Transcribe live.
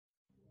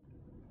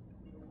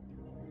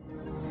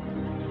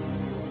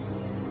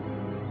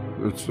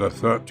It's the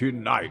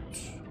 13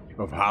 nights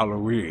of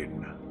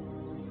Halloween.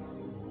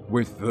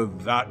 With the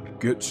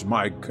That Gets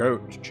My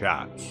Goat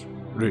chats,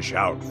 Rish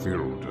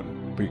Outfield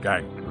and Big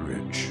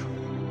Anchorage.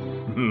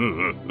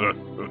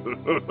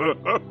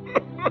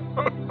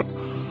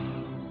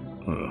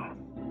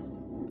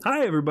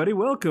 Hi, everybody.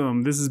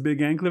 Welcome. This is Big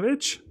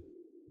Anklovich.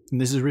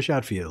 And this is Rish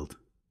Outfield.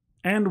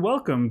 And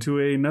welcome to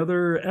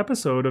another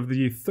episode of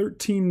the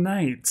 13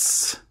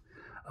 Nights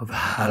of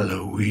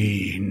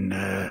Halloween.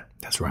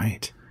 That's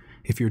right.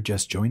 If you're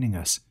just joining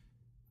us,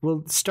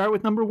 we'll start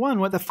with number one.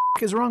 What the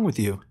is wrong with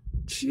you?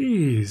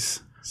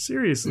 Jeez.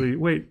 Seriously.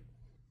 Wait.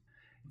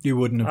 You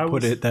wouldn't have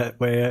put it that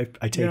way,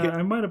 I take it? Yeah,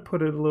 I might have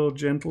put it a little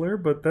gentler,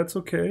 but that's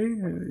okay.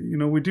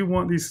 We do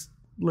want these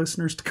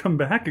listeners to come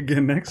back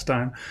again next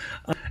time.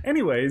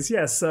 Anyways,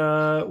 yes,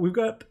 we've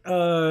got,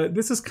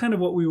 this is kind of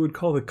what we would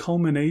call the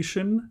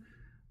culmination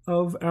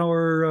of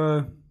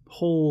our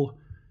whole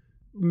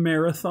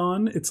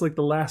marathon. It's like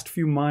the last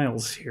few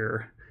miles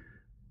here.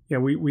 Yeah,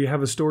 we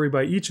have a story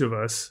by each of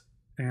us,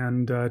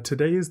 and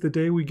today is the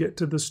day we get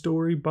to the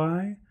story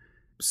by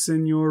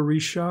Senor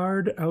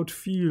Richard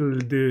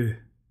Outfield.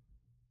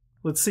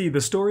 Let's see, the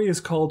story is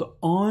called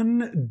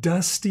On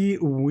Dusty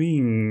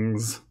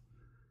Wings.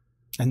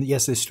 And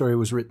yes, this story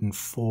was written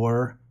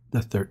for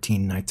the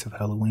 13 Nights of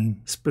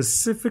Halloween.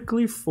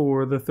 Specifically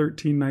for the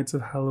 13 Nights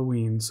of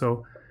Halloween.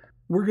 So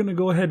we're going to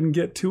go ahead and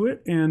get to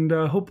it, and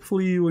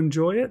hopefully you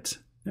enjoy it.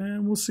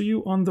 And we'll see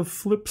you on the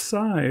flip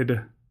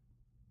side,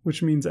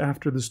 which means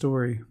after the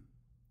story.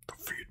 The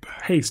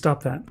feedback. Hey,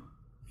 stop that.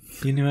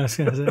 You knew what I was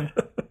going to say?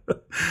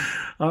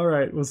 All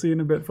right, we'll see you in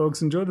a bit,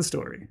 folks. Enjoy the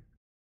story.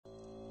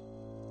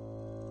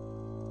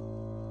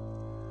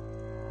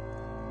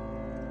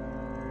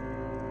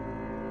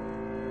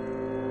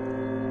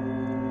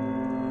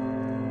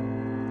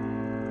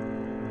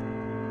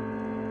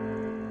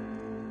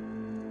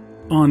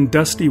 On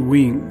Dusty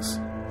Wings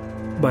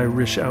by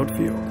Rish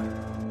Outfield.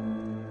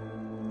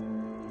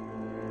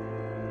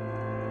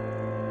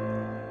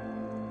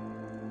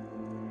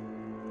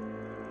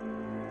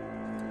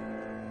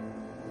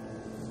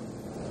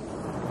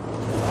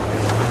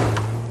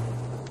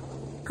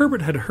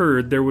 Herbert had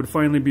heard there would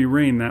finally be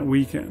rain that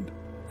weekend.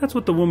 That's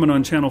what the woman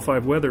on Channel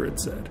 5 Weather had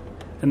said,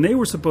 and they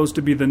were supposed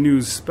to be the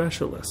news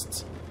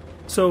specialists.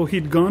 So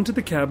he'd gone to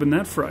the cabin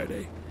that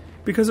Friday,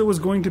 because it was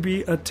going to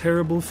be a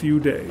terrible few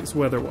days,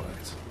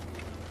 weather-wise.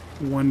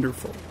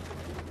 Wonderful.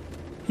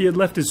 He had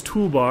left his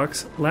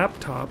toolbox,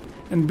 laptop,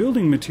 and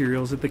building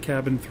materials at the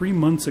cabin 3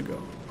 months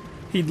ago.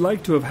 He'd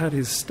like to have had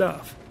his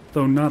stuff,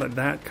 though not at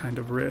that kind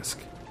of risk.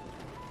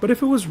 But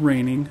if it was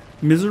raining,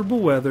 miserable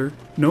weather,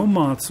 no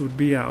moths would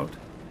be out.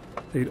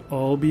 They'd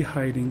all be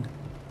hiding,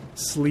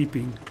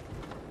 sleeping,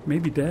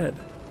 maybe dead.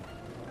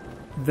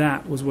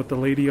 That was what the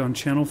lady on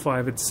Channel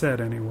 5 had said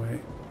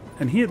anyway,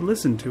 and he had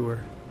listened to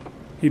her.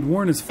 He'd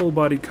worn his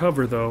full-body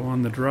cover, though,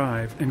 on the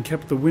drive, and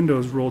kept the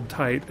windows rolled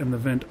tight and the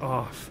vent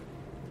off.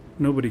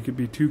 Nobody could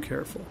be too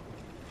careful.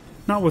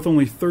 Not with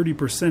only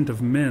 30%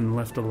 of men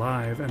left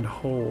alive and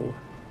whole.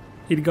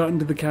 He'd gotten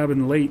to the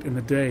cabin late in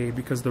the day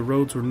because the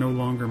roads were no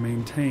longer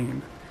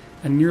maintained,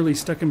 and nearly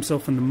stuck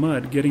himself in the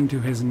mud getting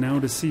to his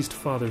now-deceased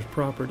father's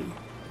property.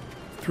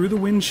 Through the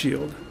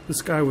windshield, the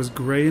sky was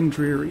gray and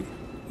dreary,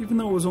 even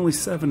though it was only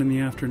 7 in the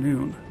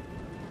afternoon.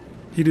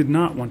 He did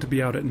not want to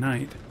be out at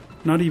night.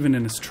 Not even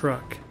in his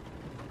truck.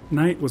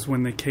 Night was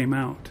when they came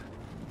out.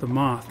 The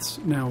moths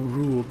now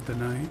ruled the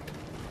night.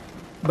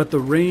 But the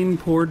rain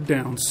poured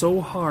down so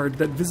hard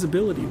that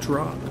visibility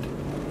dropped,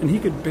 and he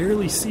could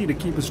barely see to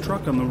keep his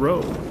truck on the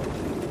road.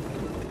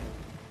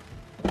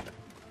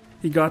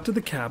 He got to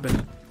the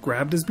cabin,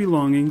 grabbed his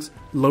belongings,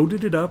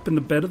 loaded it up in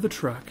the bed of the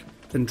truck,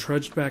 then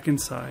trudged back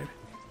inside.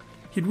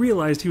 He'd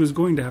realized he was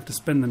going to have to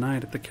spend the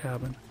night at the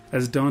cabin,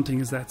 as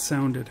daunting as that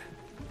sounded.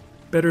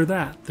 Better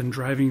that than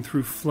driving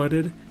through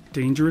flooded,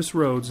 dangerous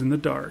roads in the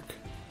dark.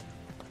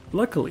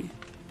 Luckily,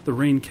 the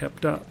rain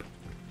kept up,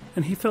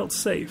 and he felt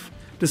safe,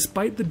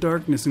 despite the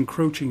darkness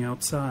encroaching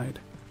outside.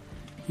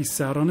 He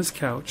sat on his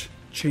couch,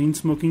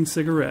 chain-smoking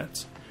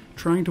cigarettes,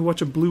 trying to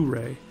watch a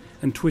Blu-ray,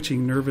 and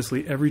twitching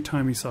nervously every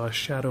time he saw a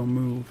shadow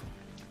move,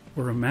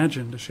 or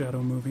imagined a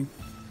shadow moving.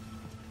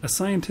 A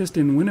scientist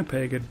in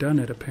Winnipeg had done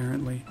it,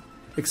 apparently,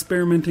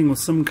 experimenting with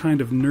some kind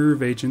of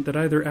nerve agent that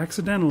either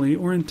accidentally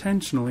or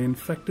intentionally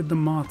infected the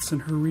moths in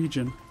her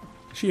region.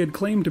 She had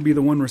claimed to be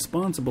the one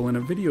responsible in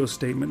a video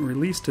statement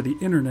released to the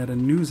internet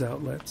and news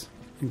outlets,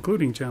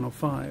 including Channel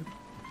 5.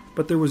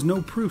 But there was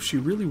no proof she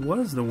really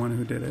was the one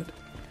who did it,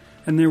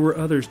 and there were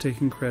others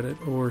taking credit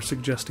or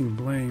suggesting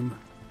blame.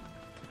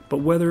 But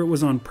whether it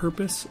was on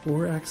purpose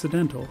or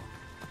accidental,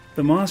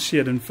 the moths she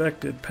had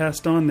infected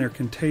passed on their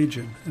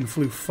contagion and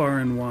flew far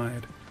and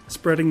wide,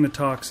 spreading the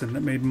toxin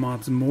that made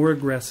moths more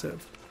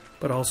aggressive,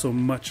 but also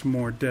much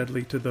more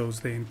deadly to those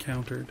they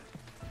encountered.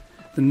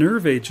 The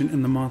nerve agent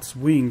in the moth's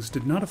wings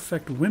did not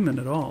affect women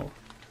at all,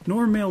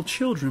 nor male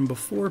children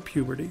before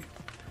puberty,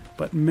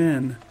 but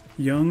men,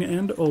 young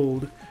and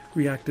old,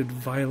 reacted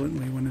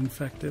violently when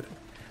infected,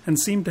 and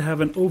seemed to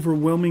have an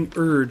overwhelming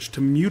urge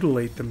to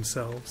mutilate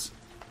themselves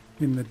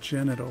in the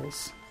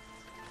genitals.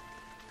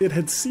 It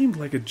had seemed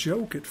like a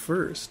joke at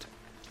first.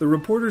 The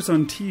reporters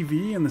on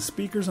TV and the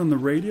speakers on the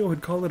radio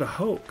had called it a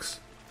hoax.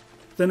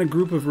 Then a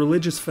group of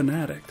religious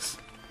fanatics.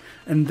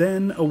 And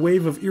then a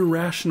wave of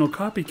irrational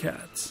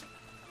copycats.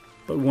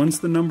 But once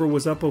the number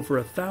was up over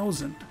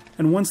 1,000,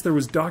 and once there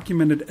was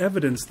documented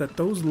evidence that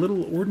those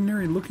little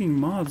ordinary-looking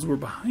moths were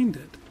behind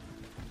it,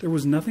 there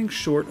was nothing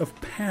short of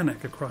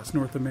panic across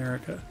North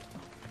America.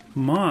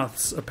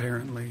 Moths,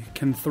 apparently,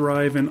 can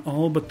thrive in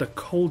all but the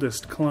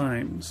coldest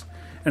climes,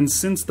 and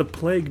since the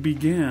plague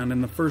began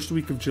in the first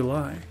week of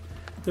July,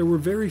 there were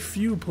very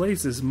few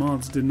places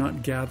moths did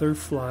not gather,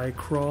 fly,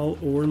 crawl,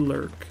 or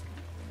lurk.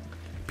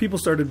 People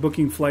started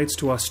booking flights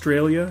to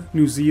Australia,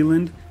 New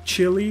Zealand,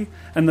 Chile,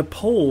 and the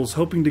poles,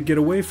 hoping to get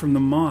away from the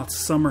moths'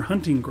 summer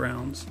hunting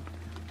grounds.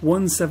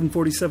 One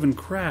 747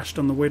 crashed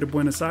on the way to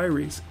Buenos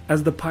Aires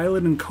as the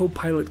pilot and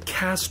co-pilot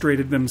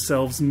castrated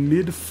themselves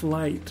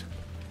mid-flight.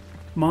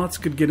 Moths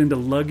could get into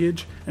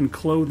luggage and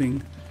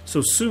clothing,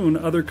 so soon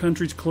other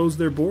countries closed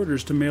their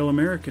borders to male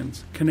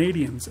Americans,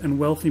 Canadians, and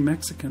wealthy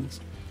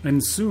Mexicans,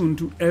 and soon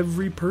to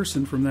every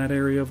person from that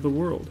area of the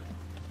world.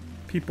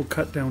 People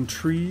cut down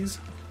trees,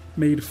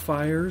 made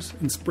fires,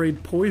 and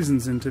sprayed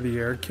poisons into the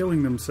air,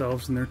 killing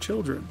themselves and their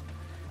children,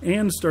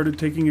 and started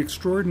taking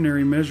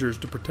extraordinary measures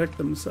to protect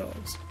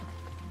themselves.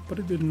 But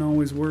it didn't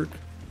always work.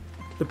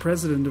 The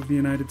President of the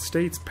United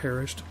States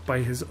perished by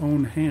his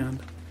own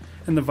hand,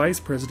 and the Vice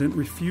President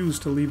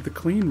refused to leave the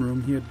clean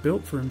room he had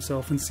built for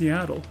himself in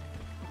Seattle.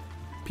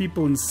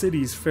 People in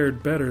cities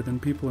fared better than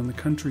people in the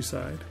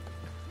countryside,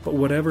 but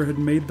whatever had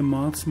made the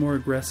moths more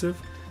aggressive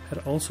had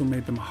also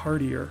made them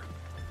hardier,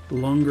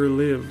 longer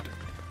lived,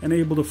 and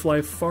able to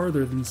fly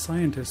farther than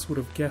scientists would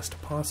have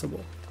guessed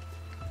possible.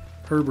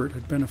 Herbert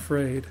had been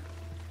afraid,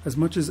 as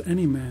much as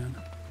any man,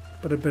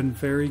 but had been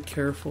very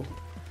careful,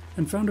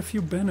 and found a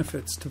few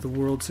benefits to the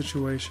world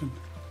situation.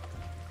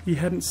 He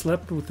hadn't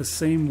slept with the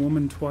same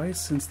woman twice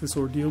since this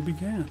ordeal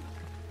began,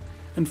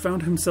 and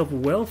found himself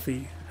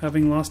wealthy,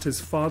 having lost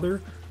his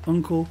father,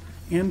 uncle,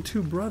 and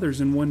 2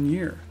 brothers in 1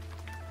 year.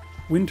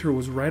 Winter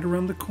was right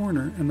around the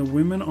corner, and the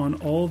women on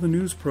all the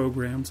news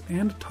programs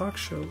and talk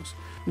shows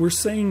were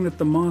saying that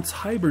the moths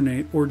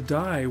hibernate or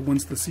die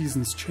once the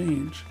seasons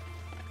change.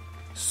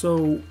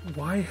 So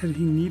why had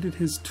he needed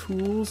his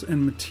tools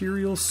and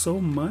materials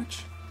so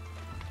much?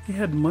 He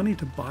had money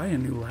to buy a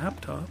new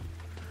laptop.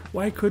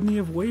 Why couldn't he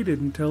have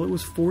waited until it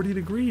was 40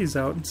 degrees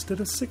out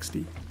instead of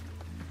 60?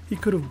 He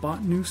could have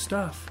bought new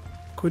stuff,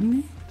 couldn't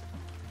he?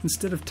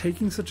 Instead of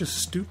taking such a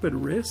stupid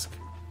risk?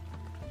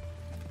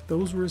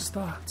 Those were his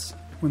thoughts,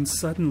 when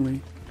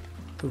suddenly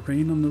the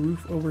rain on the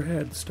roof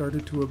overhead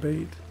started to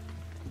abate.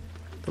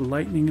 The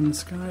lightning in the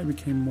sky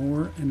became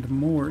more and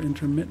more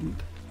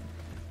intermittent,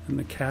 and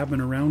the cabin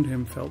around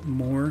him felt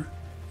more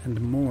and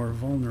more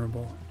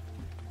vulnerable.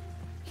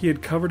 He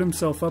had covered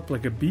himself up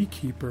like a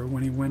beekeeper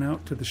when he went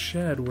out to the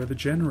shed where the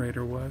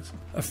generator was,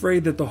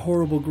 afraid that the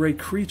horrible gray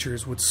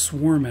creatures would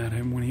swarm at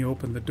him when he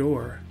opened the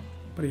door,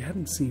 but he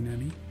hadn't seen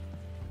any.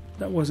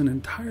 That wasn't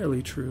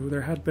entirely true.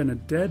 There had been a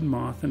dead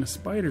moth in a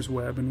spider's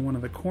web in one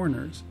of the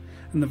corners,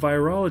 and the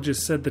virologist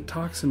said the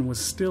toxin was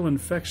still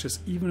infectious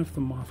even if the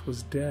moth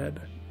was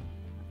dead.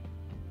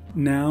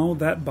 Now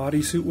that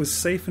bodysuit was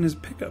safe in his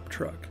pickup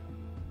truck,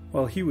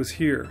 while he was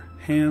here,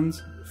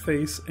 hands,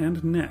 face,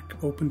 and neck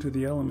open to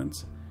the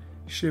elements,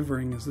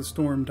 shivering as the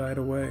storm died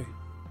away.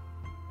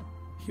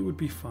 He would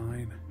be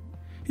fine.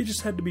 He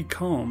just had to be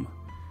calm,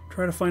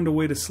 try to find a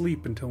way to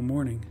sleep until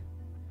morning.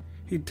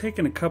 He'd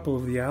taken a couple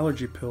of the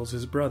allergy pills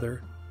his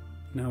brother,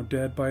 now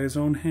dead by his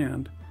own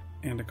hand,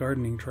 and a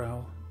gardening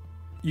trowel,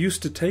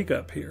 used to take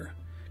up here,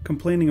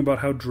 complaining about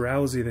how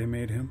drowsy they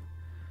made him.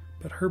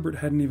 But Herbert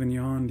hadn't even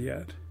yawned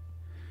yet.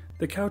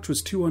 The couch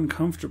was too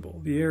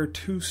uncomfortable, the air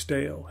too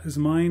stale, his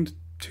mind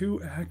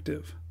too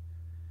active.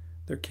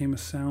 There came a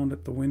sound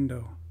at the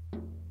window,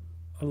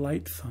 a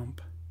light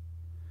thump,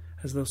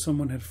 as though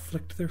someone had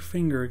flicked their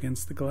finger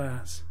against the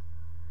glass.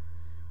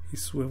 He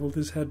swiveled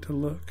his head to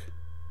look.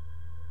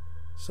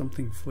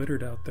 Something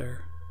flittered out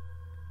there,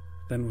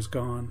 then was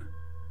gone.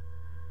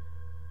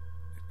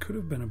 It could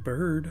have been a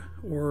bird,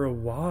 or a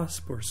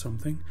wasp or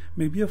something,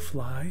 maybe a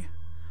fly,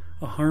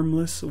 a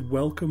harmless,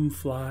 welcome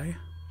fly.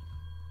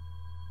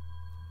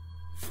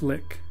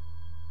 Flick.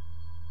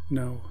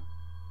 No,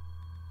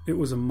 it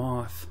was a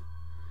moth,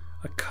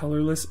 a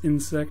colorless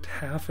insect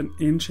 1/2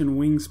 inch in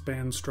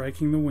wingspan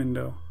striking the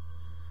window.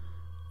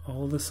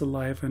 All the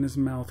saliva in his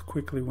mouth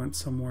quickly went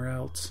somewhere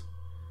else,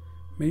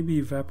 maybe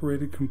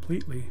evaporated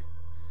completely.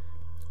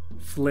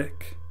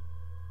 Flick.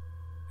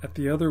 At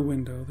the other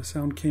window, the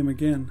sound came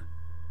again.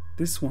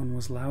 This one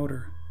was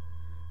louder.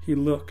 He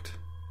looked.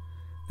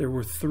 There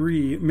were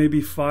 3,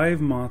 maybe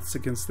 5 moths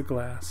against the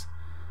glass,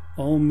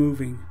 all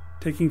moving,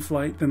 taking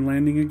flight, then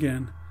landing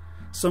again.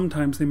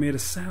 Sometimes they made a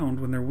sound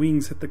when their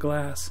wings hit the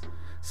glass.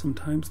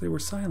 Sometimes they were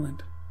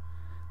silent.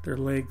 Their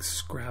legs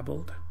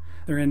scrabbled.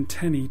 Their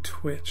antennae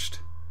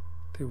twitched.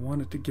 They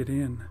wanted to get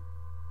in.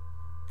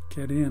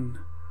 Get in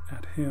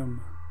at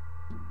him.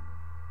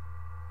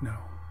 No.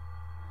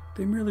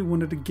 They merely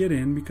wanted to get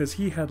in because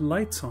he had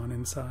lights on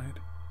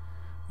inside.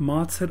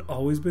 Moths had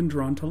always been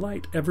drawn to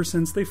light, ever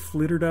since they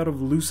flittered out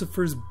of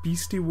Lucifer's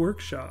beastie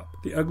workshop,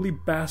 the ugly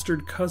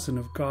bastard cousin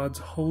of God's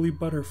holy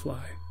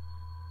butterfly.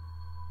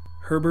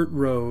 Herbert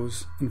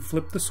rose and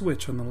flipped the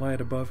switch on the light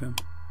above him.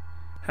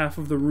 Half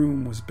of the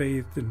room was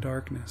bathed in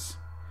darkness.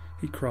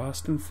 He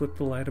crossed and flipped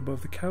the light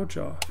above the couch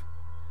off.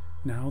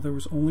 Now there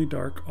was only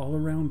dark all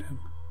around him.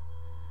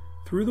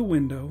 Through the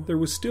window, there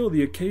was still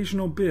the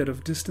occasional bit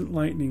of distant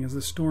lightning as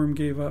the storm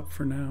gave up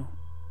for now.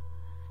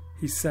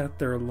 He sat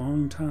there a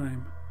long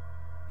time.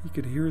 He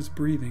could hear his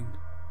breathing,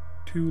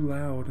 too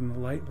loud in the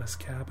lightless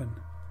cabin.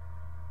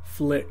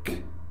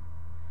 Flick.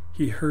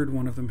 He heard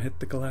one of them hit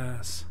the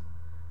glass.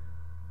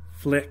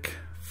 Flick,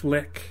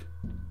 flick.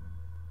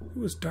 It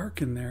was dark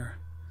in there.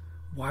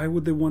 Why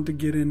would they want to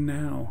get in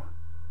now?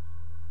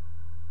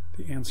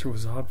 The answer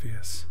was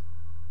obvious.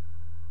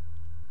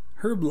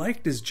 Herb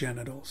liked his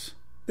genitals.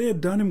 They had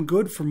done him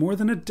good for more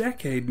than a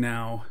decade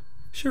now.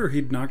 Sure,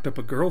 he'd knocked up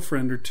a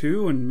girlfriend or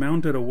two and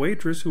mounted a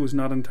waitress who was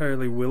not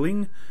entirely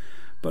willing,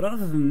 but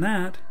other than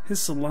that,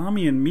 his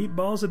salami and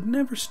meatballs had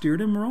never steered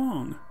him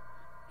wrong.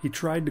 He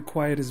tried to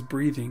quiet his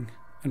breathing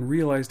and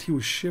realized he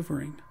was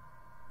shivering,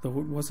 though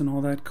it wasn't all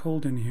that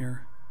cold in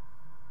here.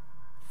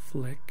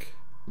 Flick.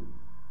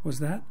 Was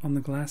that on the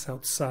glass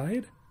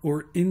outside,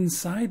 or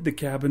inside the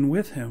cabin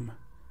with him?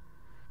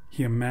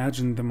 He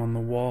imagined them on the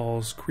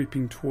walls,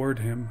 creeping toward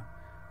him,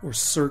 or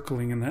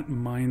circling in that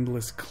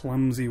mindless,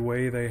 clumsy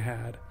way they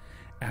had,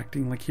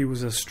 acting like he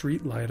was a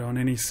streetlight on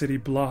any city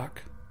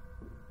block.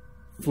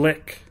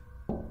 Flick.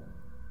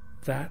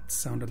 That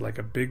sounded like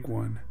a big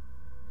one.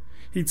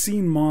 He'd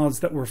seen moths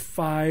that were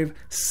 5,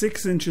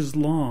 6 inches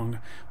long,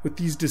 with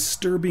these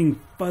disturbing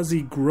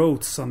fuzzy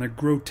growths on their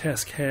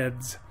grotesque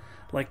heads,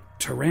 like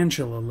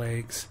tarantula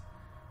legs.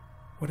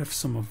 What if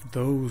some of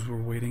those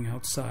were waiting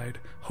outside,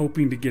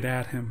 hoping to get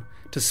at him,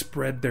 to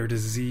spread their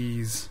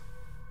disease?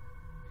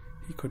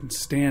 He couldn't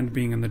stand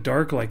being in the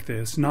dark like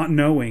this, not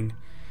knowing.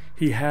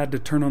 He had to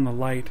turn on the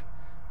light,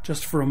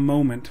 just for a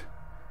moment,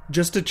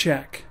 just to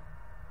check.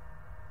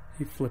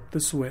 He flipped the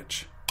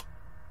switch.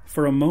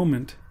 For a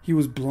moment, he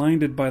was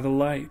blinded by the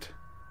light,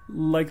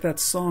 like that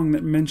song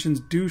that mentions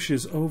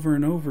douches over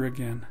and over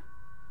again.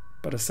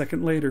 But a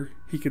second later,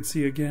 he could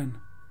see again.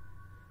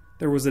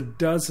 There was a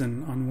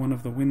dozen on one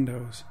of the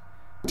windows,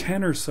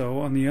 10 or so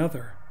on the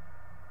other.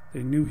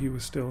 They knew he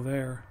was still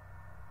there.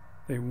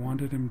 They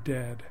wanted him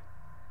dead.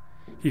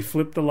 He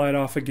flipped the light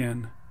off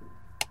again.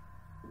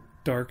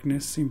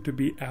 Darkness seemed to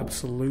be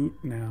absolute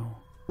now,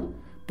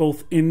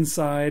 both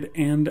inside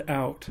and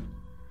out.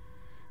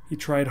 He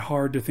tried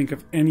hard to think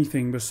of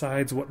anything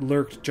besides what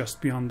lurked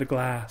just beyond the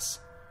glass.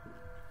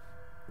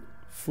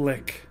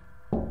 Flick.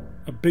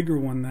 A bigger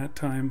one that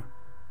time.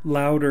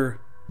 Louder.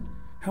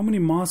 How many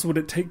moths would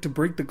it take to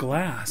break the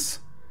glass?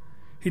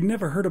 He'd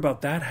never heard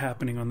about that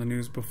happening on the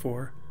news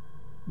before.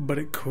 But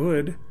it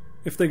could,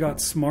 if they got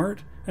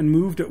smart and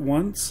moved at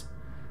once,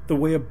 the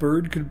way a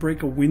bird could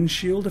break a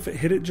windshield if it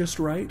hit it just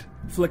right.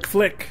 Flick,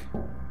 flick.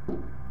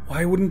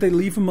 Why wouldn't they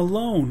leave him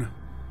alone?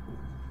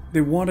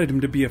 They wanted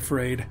him to be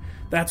afraid.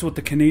 That's what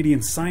the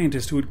Canadian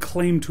scientist who had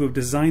claimed to have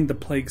designed the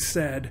plague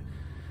said.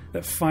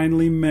 That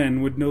finally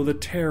men would know the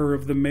terror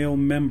of the male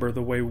member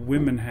the way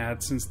women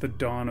had since the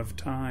dawn of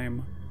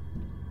time.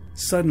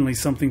 Suddenly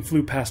something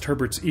flew past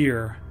Herbert's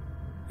ear.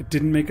 It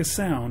didn't make a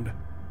sound,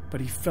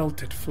 but he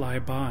felt it fly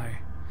by.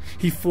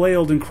 He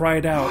flailed and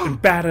cried out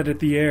and batted at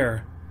the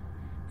air.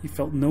 He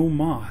felt no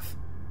moth,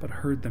 but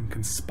heard them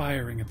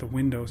conspiring at the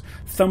windows,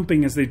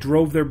 thumping as they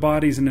drove their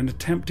bodies in an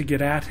attempt to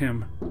get at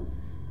him.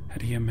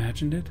 Had he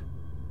imagined it?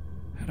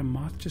 Had a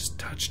moth just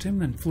touched him,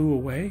 then flew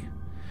away?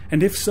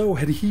 And if so,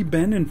 had he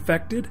been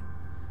infected?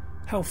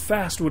 How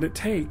fast would it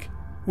take?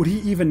 Would he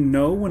even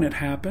know when it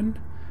happened?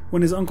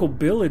 When his Uncle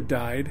Bill had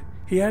died,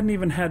 he hadn't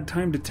even had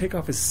time to take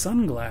off his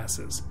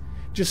sunglasses.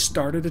 Just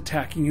started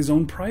attacking his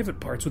own private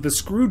parts with a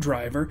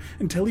screwdriver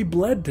until he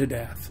bled to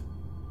death.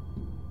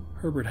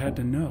 Herbert had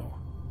to know.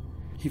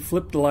 He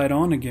flipped the light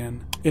on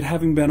again. It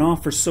having been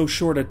off for so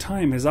short a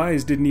time, his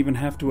eyes didn't even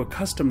have to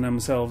accustom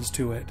themselves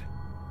to it.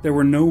 There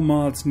were no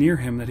moths near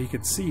him that he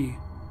could see,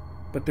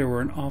 but there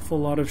were an awful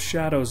lot of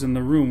shadows in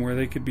the room where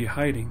they could be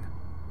hiding.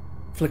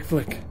 Flick,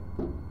 flick.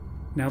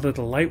 Now that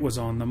the light was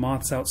on, the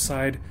moths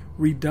outside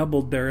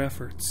redoubled their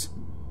efforts.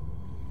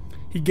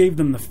 He gave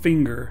them the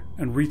finger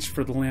and reached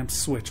for the lamp's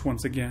switch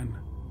once again.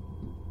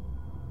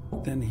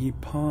 Then he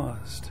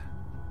paused.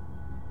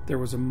 There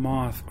was a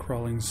moth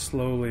crawling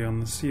slowly on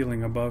the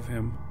ceiling above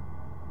him.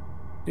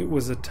 It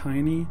was a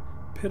tiny,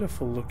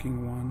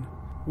 pitiful-looking one,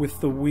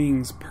 with the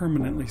wings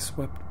permanently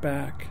swept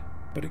back,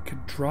 but it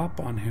could drop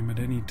on him at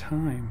any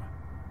time,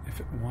 if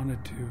it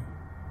wanted to.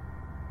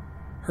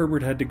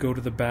 Herbert had to go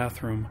to the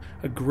bathroom,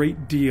 a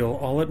great deal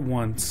all at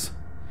once.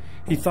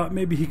 He thought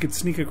maybe he could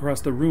sneak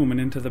across the room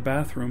and into the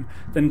bathroom,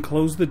 then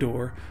close the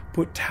door,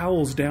 put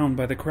towels down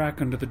by the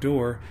crack under the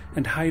door,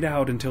 and hide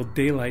out until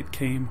daylight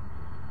came,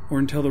 or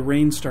until the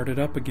rain started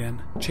up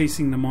again,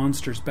 chasing the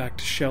monsters back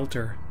to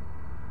shelter.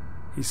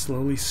 He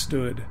slowly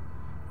stood,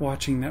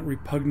 watching that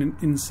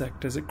repugnant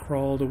insect as it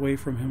crawled away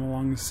from him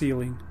along the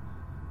ceiling.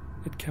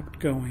 It kept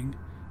going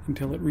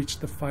until it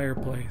reached the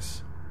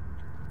fireplace.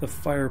 The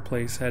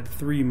fireplace had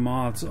 3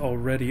 moths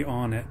already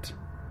on it.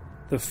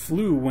 The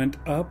flue went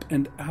up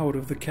and out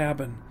of the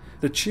cabin,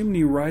 the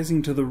chimney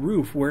rising to the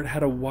roof where it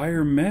had a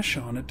wire mesh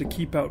on it to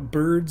keep out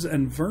birds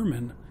and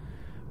vermin.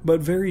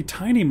 But very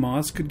tiny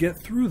moths could get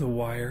through the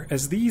wire,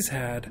 as these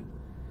had.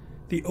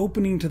 The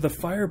opening to the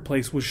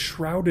fireplace was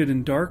shrouded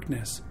in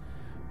darkness,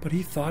 but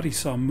he thought he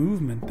saw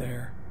movement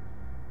there.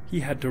 He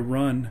had to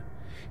run.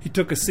 He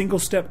took a single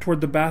step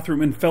toward the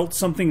bathroom and felt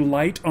something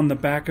light on the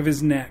back of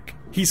his neck.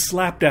 He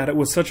slapped at it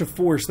with such a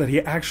force that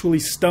he actually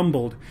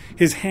stumbled.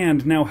 His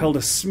hand now held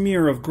a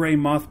smear of gray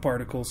moth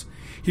particles.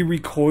 He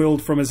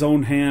recoiled from his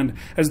own hand,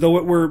 as though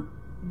it were,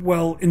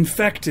 well,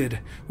 infected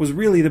was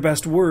really the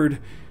best word.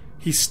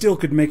 He still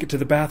could make it to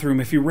the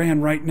bathroom if he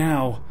ran right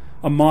now.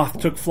 A moth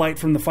took flight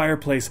from the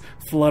fireplace,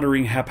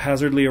 fluttering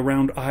haphazardly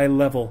around eye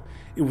level.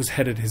 It was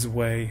headed his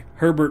way.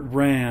 Herbert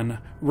ran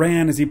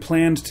as he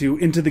planned to,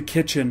 into the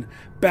kitchen,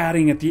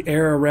 batting at the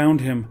air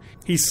around him.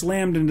 He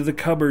slammed into the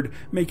cupboard,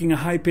 making a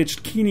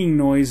high-pitched keening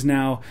noise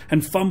now,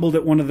 and fumbled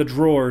at one of the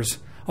drawers.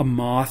 A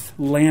moth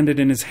landed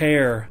in his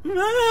hair.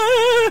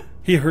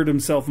 He heard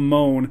himself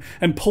moan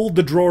and pulled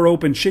the drawer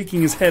open,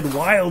 shaking his head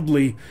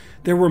wildly.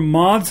 There were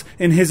moths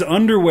in his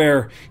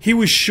underwear. He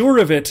was sure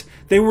of it.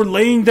 They were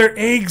laying their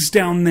eggs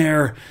down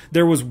there.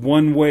 There was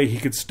one way he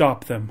could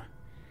stop them.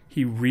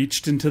 He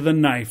reached into the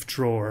knife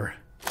drawer.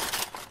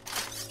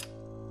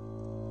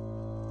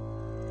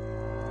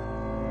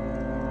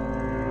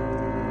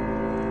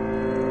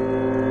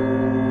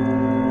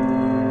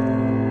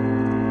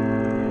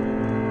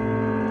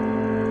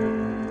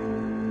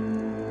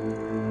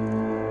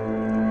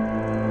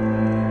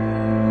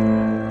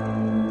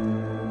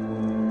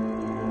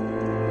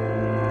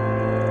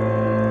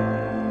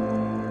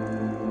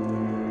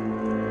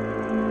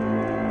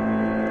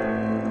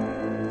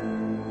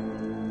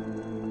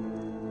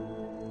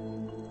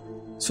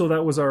 So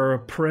that was our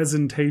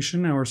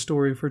presentation, our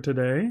story for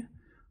today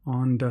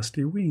on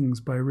Dusty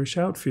Wings by Rish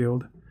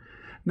Outfield.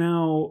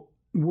 Now,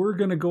 we're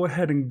going to go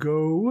ahead and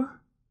go.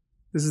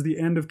 This is the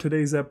end of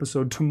today's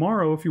episode.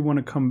 Tomorrow, if you want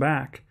to come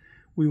back,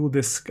 we will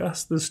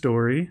discuss the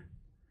story.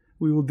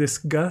 We will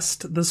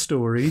disgust the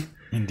story.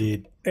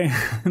 Indeed.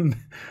 And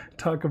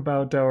talk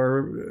about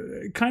our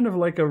kind of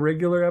like a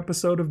regular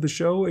episode of the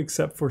show,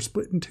 except for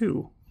split in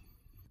 2.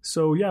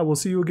 So yeah, we'll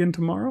see you again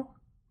tomorrow.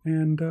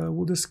 And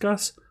we'll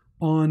discuss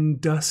On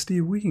Dusty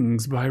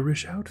Wings by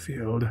Rish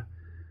Outfield.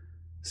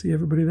 See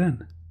everybody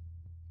then.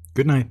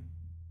 Good night.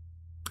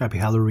 Happy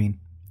Halloween.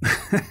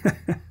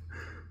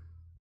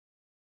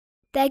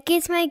 That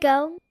Gets My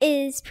Go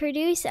is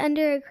produced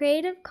under a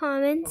Creative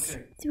Commons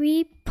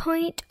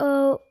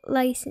 3.0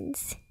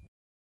 license.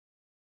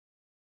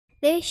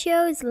 This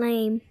show is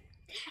lame.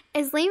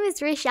 As lame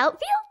as Rish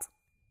Outfield?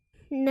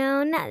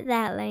 No, not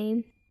that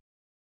lame.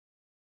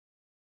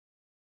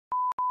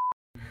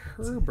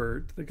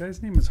 Herbert. The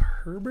guy's name is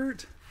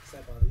Herbert? Does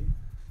that bother you?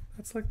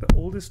 That's like the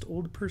oldest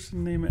old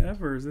person name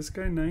ever. Is this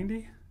guy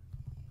 90?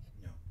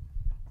 No.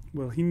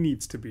 Well, he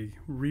needs to be.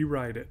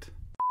 Rewrite it.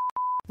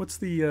 What's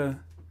the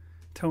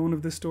tone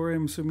of this story?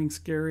 I'm assuming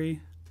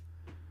scary.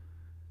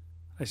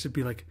 I should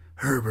be like,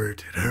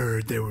 Herbert had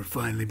heard there would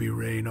finally be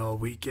rain all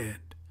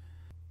weekend.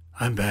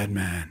 I'm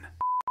Batman.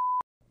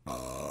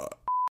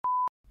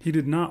 He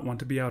did not want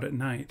to be out at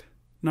night.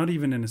 Not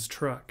even in his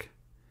truck.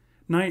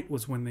 Night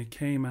was when they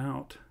came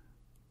out.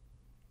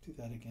 Do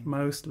that again.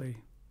 Mostly.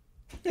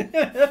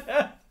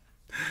 I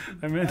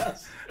meant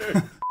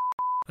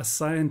a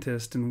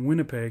scientist in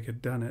Winnipeg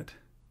had done it.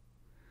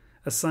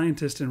 A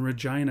scientist in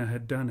Regina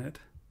had done it.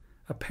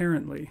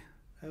 Apparently.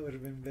 That would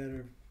have been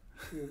better.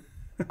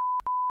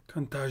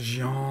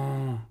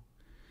 Contagion.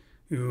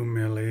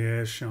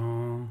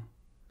 Humiliation.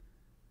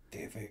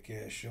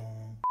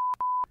 Defecation.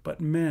 But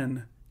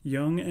men,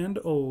 young and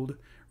old,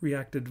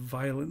 reacted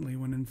violently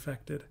when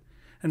infected,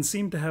 and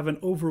seemed to have an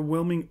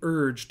overwhelming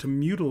urge to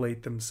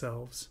mutilate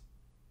themselves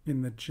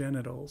in the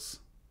genitals.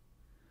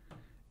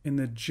 In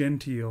the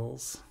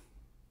gentiles.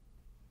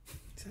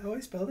 Is that how I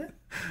spelled it?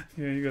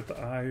 Yeah, you got the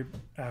I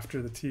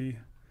after the T.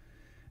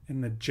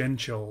 In the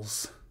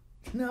gentials.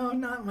 No,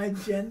 not my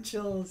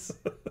gentials.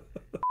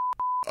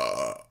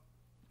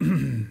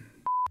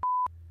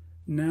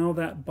 Now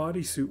that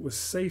bodysuit was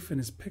safe in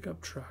his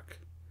pickup truck.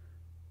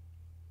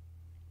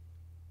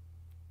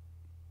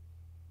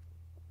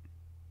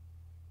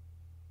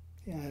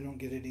 Yeah, I don't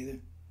get it either.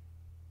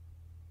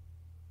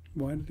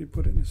 Why did he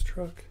put it in his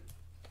truck?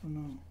 Oh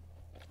no.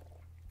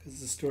 Because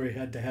the story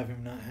had to have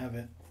him not have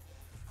it.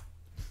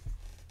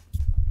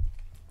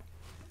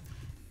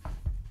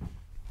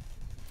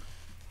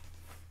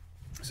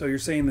 So you're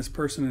saying this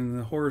person in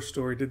the horror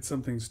story did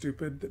something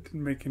stupid that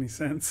didn't make any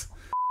sense?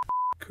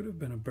 Could have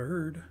been a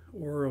bird,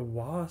 or a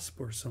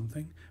wasp or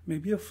something.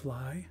 Maybe a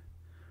fly.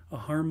 A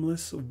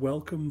harmless,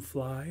 welcome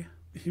fly.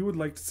 He would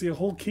like to see a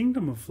whole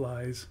kingdom of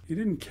flies. He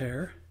didn't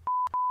care.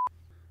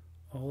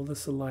 All the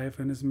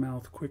saliva in his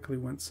mouth quickly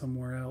went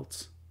somewhere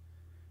else.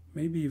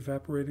 Maybe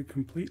evaporated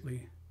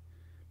completely.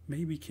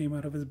 Maybe came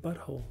out of his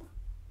butthole.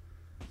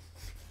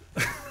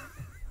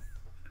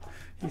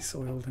 He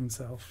soiled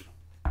himself.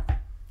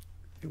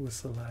 It was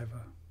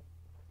saliva.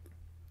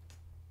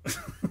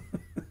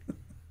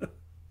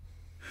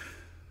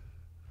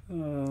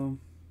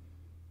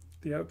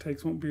 The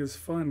outtakes won't be as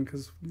fun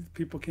because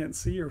people can't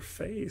see your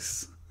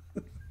face.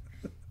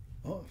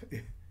 Oh,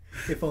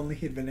 if only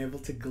he'd been able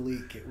to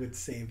gleek, it would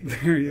save him.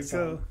 There you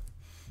go.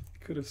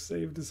 Could have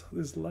saved his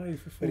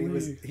life if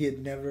only. He had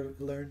never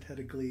learned how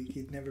to gleek.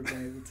 He'd never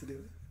been able to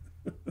do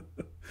it.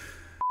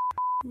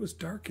 It was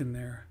dark in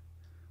there.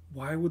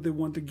 Why would they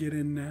want to get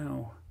in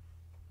now?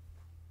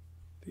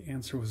 The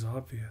answer was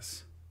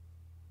obvious.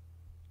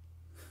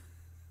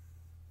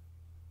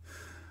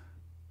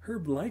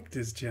 Herb liked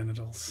his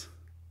genitals.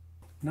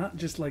 Not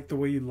just like the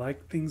way you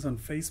like things on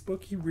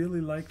Facebook, he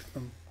really liked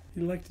them.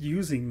 He liked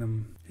using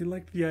them. He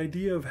liked the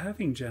idea of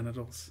having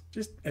genitals.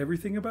 Just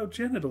everything about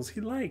genitals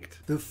he liked.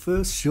 The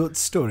first short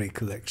story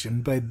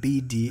collection by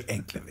B.D.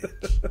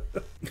 Enklevich.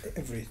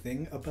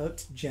 Everything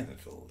about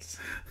genitals.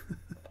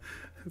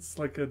 It's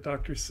like a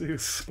Dr.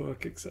 Seuss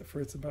book, except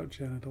for it's about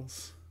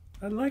genitals.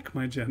 I like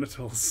my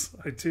genitals.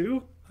 I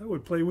do. I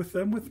would play with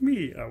them with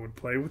me. I would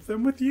play with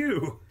them with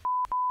you.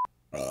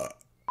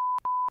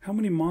 How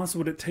many moths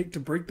would it take to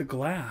break the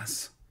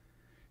glass?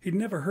 He'd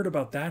never heard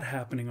about that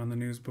happening on the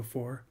news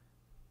before.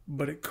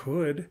 But it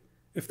could,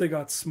 if they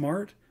got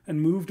smart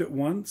and moved at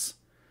once,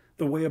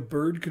 the way a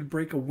bird could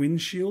break a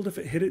windshield if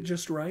it hit it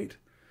just right,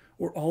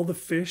 or all the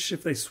fish,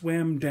 if they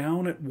swam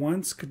down at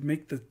once, could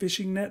make the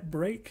fishing net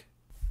break.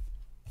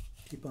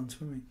 Keep on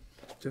swimming.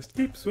 Just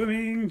keep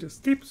swimming,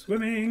 just keep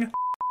swimming.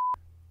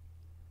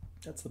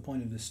 That's the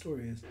point of this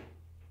story, is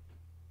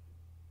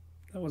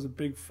That was a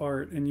big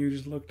fart, and you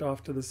just looked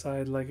off to the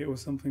side like it was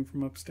something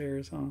from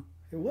upstairs, huh?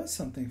 it was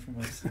something from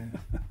upstairs.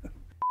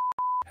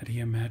 Had he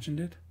imagined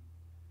it?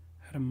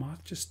 Had a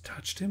moth just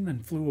touched him, then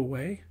flew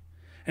away?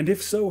 And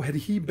if so, had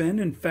he been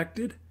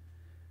infected?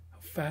 How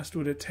fast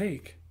would it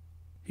take?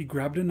 He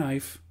grabbed a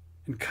knife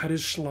and cut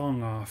his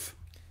schlong off.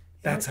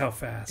 That's how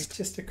fast. It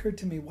just occurred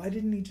to me, why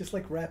didn't he just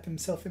wrap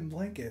himself in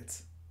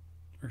blankets?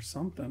 Or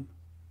something.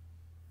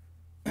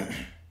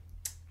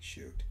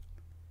 Shoot.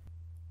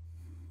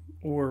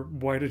 Or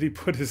why did he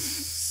put his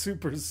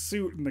super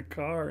suit in the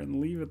car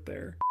and leave it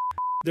there?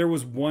 There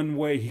was one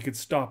way he could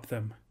stop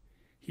them.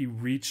 He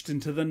reached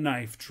into the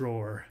knife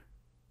drawer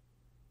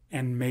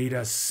and made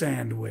a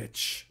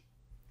sandwich.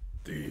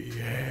 The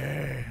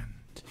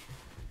end.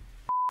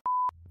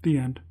 The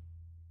end.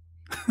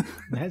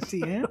 That's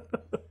the end?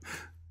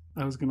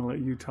 I was going to let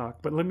you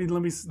talk, but let me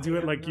do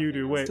it like you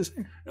do. Wait.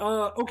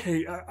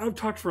 Okay, I've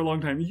talked for a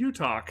long time. You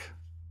talk.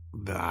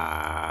 The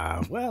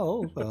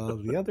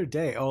other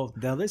day... Oh,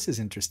 now this is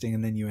interesting,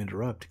 and then you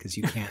interrupt because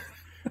you can't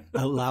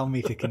allow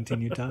me to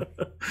continue talking.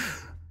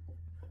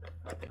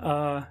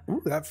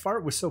 Ooh, that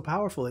fart was so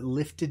powerful, it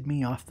lifted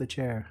me off the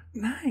chair.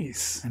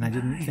 Nice. And I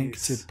didn't think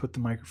to put the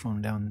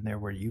microphone down there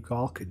where you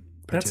all could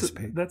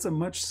participate. That's a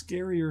much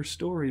scarier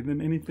story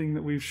than anything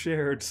that we've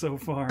shared so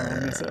far on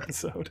this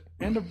episode.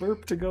 And a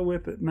burp to go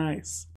with it. Nice.